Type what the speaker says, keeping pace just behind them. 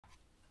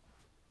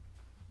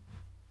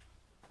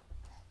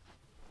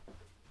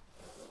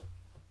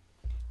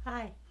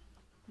Hi,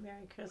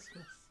 Merry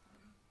Christmas.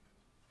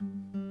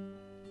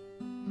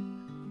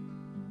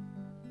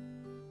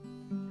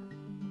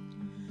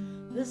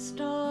 The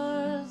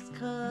stars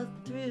cut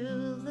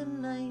through the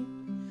night,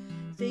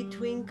 they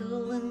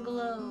twinkle and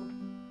glow,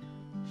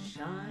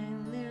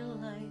 shine their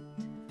light.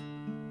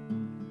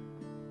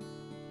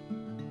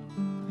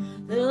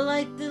 The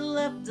light that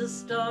left the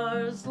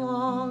stars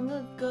long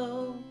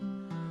ago,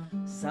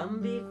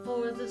 some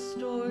before the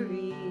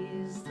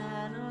stories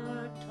that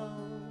are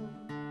told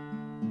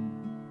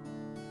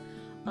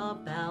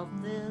about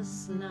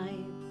this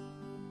night.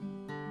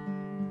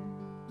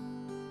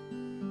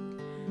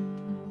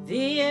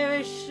 The air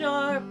is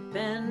sharp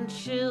and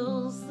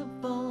chills the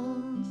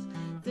bones.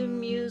 The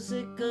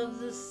music of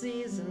the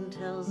season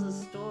tells a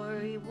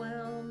story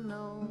well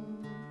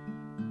known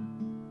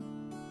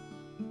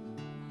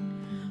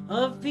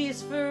of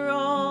peace for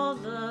all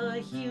the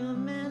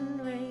human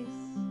race.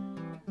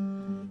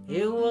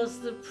 It was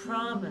the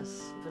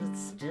promise, but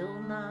it's still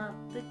not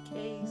the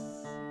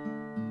case,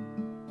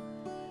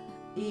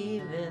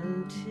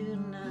 even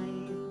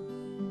tonight.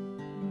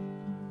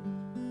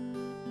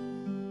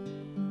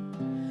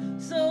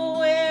 So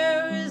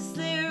where is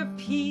there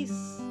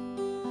peace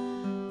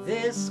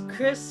this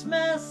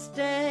Christmas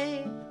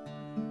day?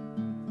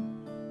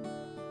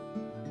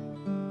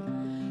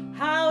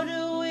 How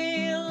do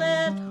we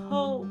let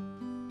hope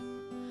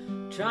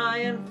try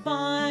and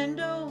find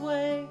a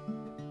way?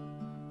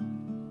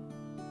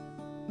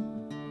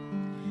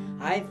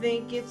 I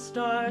think it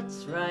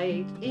starts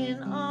right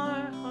in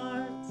our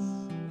hearts,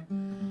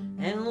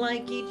 and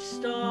like each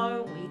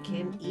star we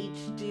can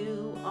each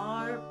do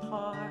our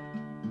part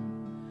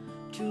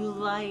to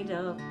light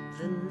up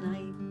the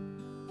night.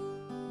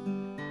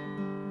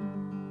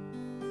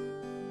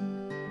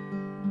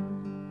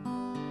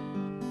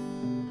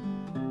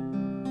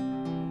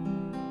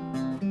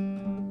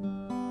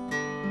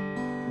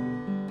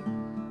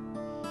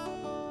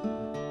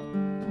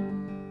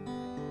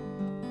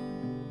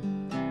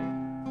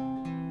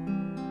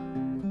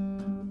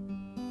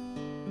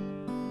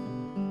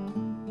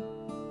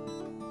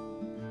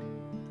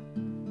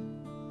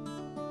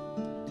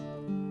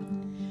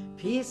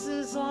 Peace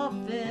is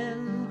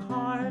often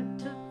hard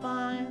to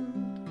find,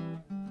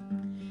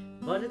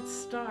 but it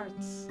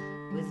starts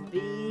with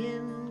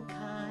being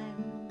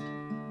kind.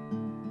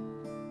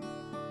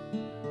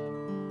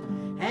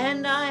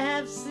 And I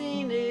have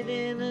seen it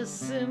in a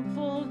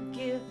simple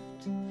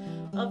gift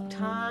of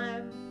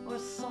time or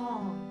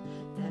song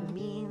that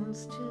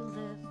means to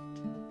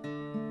lift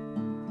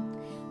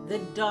the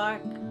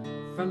dark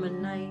from a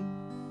night.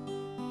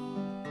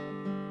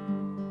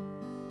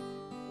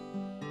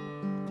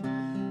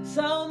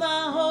 So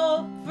my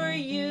hope for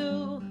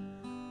you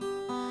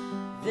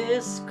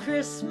this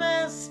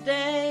Christmas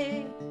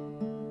day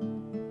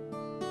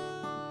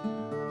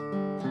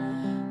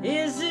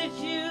is that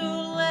you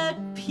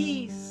let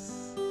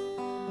peace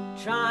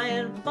try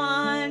and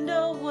find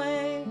a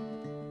way,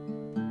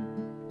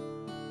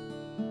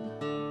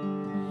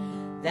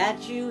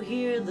 that you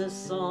hear the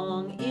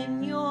song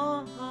in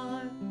your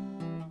heart,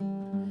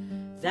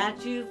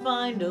 that you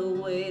find a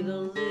way to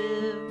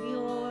live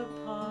your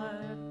part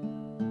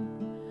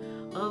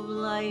of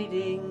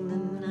lighting the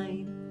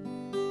night,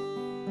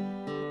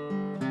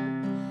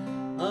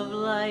 of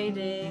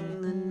lighting